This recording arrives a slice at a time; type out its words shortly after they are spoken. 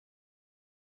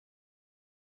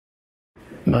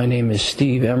My name is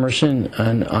Steve Emerson,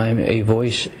 and I'm a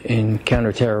voice in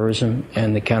counterterrorism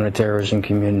and the counterterrorism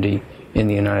community in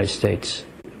the United States.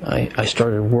 I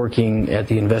started working at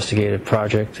the Investigative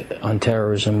Project on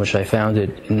Terrorism, which I founded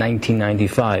in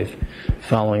 1995,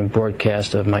 following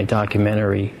broadcast of my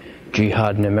documentary,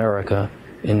 Jihad in America,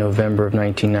 in November of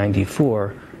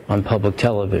 1994 on public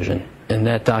television. And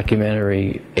that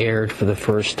documentary aired for the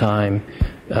first time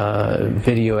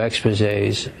video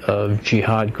exposés of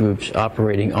jihad groups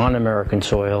operating on American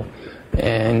soil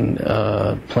and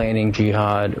planning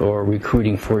jihad or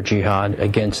recruiting for jihad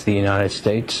against the United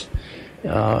States.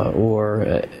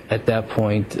 Or at that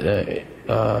point,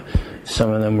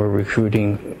 some of them were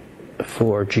recruiting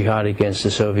for jihad against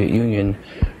the Soviet Union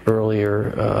earlier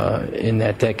in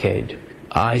that decade.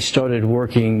 I started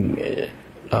working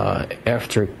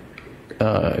after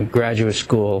graduate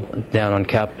school down on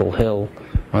Capitol Hill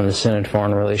on the Senate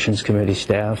Foreign Relations Committee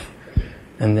staff,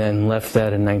 and then left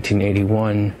that in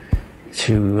 1981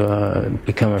 to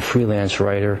become a freelance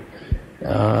writer,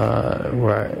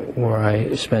 where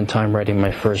I spent time writing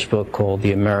my first book called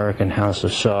The American House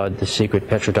of Saud, The Secret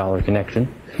Petrodollar Connection.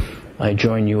 I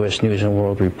joined U.S. News and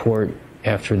World Report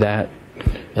after that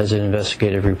as an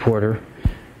investigative reporter,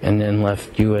 and then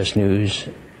left U.S. News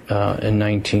in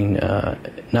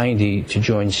 1990 to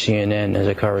join CNN as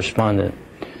a correspondent.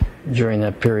 During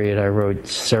that period, I wrote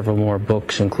several more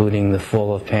books, including The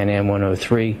Fall of Pan Am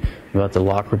 103, about the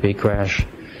Lockerbie crash,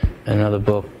 another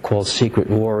book called Secret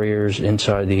Warriors,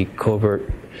 inside the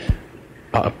covert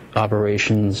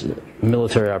operations,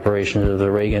 military operations of the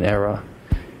Reagan era,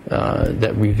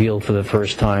 that revealed for the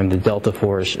first time the Delta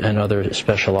Force and other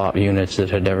special op units that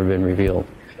had never been revealed.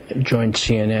 I joined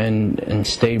CNN and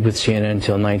stayed with CNN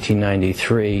until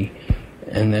 1993,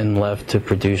 and then left to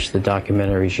produce the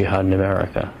documentary Jihad in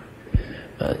America.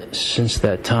 Since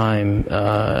that time,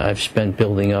 I've spent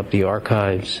building up the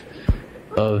archives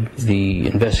of the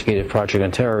Investigative Project on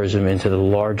Terrorism into the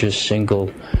largest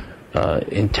single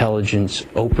intelligence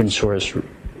open source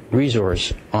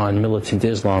resource on militant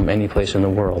Islam any place in the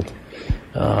world.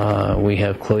 We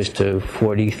have close to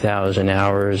 40,000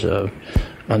 hours of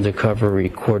undercover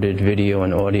recorded video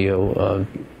and audio of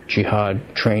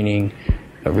jihad training,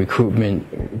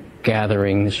 recruitment,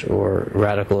 gatherings, or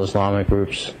radical Islamic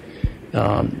groups.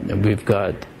 We've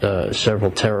got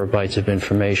several terabytes of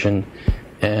information,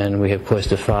 and we have close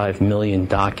to 5 million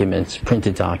documents,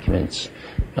 printed documents,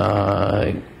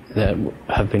 that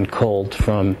have been culled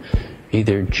from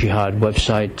either jihad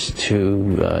websites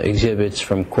to exhibits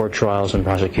from court trials and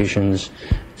prosecutions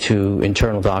to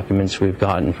internal documents we've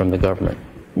gotten from the government.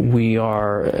 We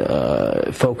are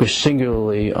focused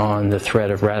singularly on the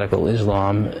threat of radical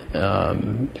Islam,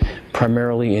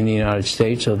 primarily in the United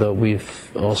States, although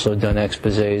we've also done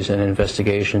exposés and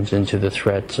investigations into the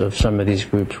threats of some of these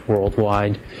groups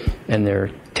worldwide and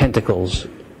their tentacles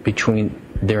between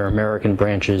their American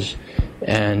branches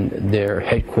and their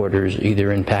headquarters,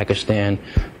 either in Pakistan,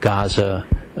 Gaza,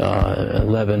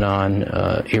 Lebanon,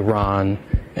 Iran,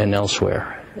 and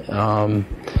elsewhere.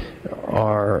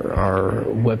 Our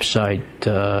website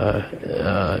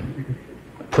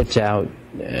puts out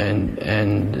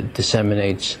and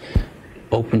disseminates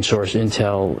open source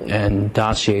intel and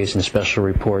dossiers and special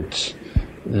reports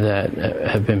that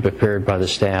have been prepared by the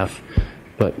staff,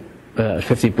 but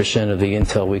 50% of the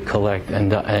intel we collect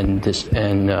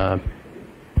and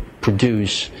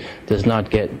produce does not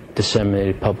get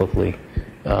disseminated publicly.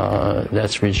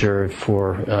 That's reserved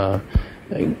for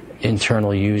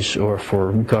internal use or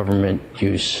for government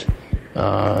use.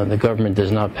 The government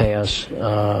does not pay us.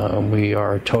 We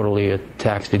are totally a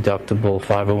tax-deductible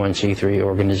 501c3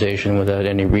 organization without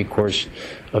any recourse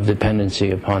of dependency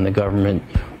upon the government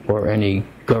or any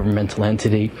governmental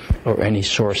entity or any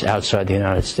source outside the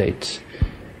United States.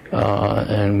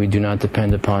 And we do not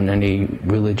depend upon any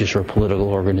religious or political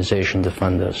organization to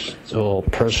fund us. It's all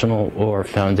personal or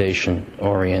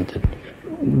foundation-oriented.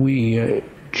 We,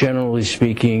 generally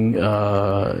speaking,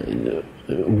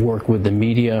 work with the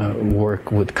media,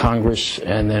 work with Congress,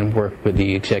 and then work with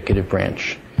the executive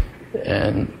branch.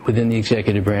 And within the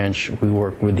executive branch, we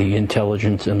work with the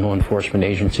intelligence and law enforcement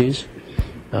agencies,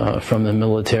 from the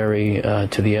military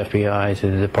to the FBI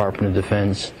to the Department of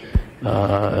Defense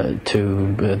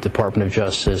to the Department of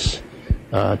Justice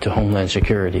to Homeland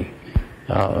Security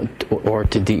or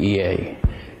to DEA.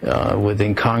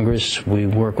 Within Congress, we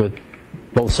work with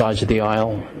both sides of the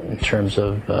aisle in terms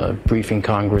of briefing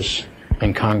Congress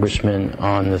and congressmen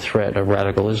on the threat of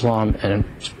radical Islam, and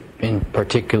in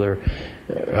particular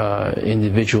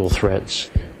individual threats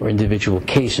or individual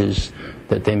cases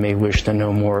that they may wish to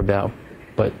know more about,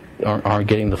 but aren't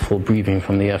getting the full briefing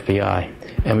from the FBI.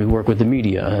 And we work with the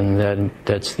media, and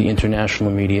that's the international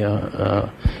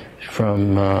media,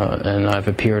 and I've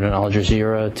appeared on Al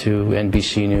Jazeera to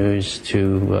NBC News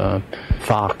to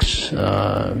Fox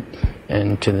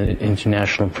and to the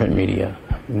international print media.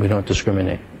 We don't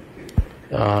discriminate.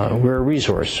 We're a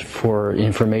resource for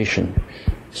information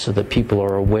so that people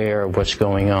are aware of what's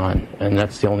going on, and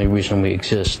that's the only reason we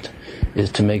exist,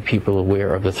 is to make people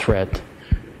aware of the threat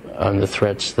and the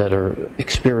threats that are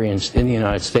experienced in the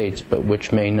United States but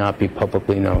which may not be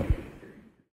publicly known.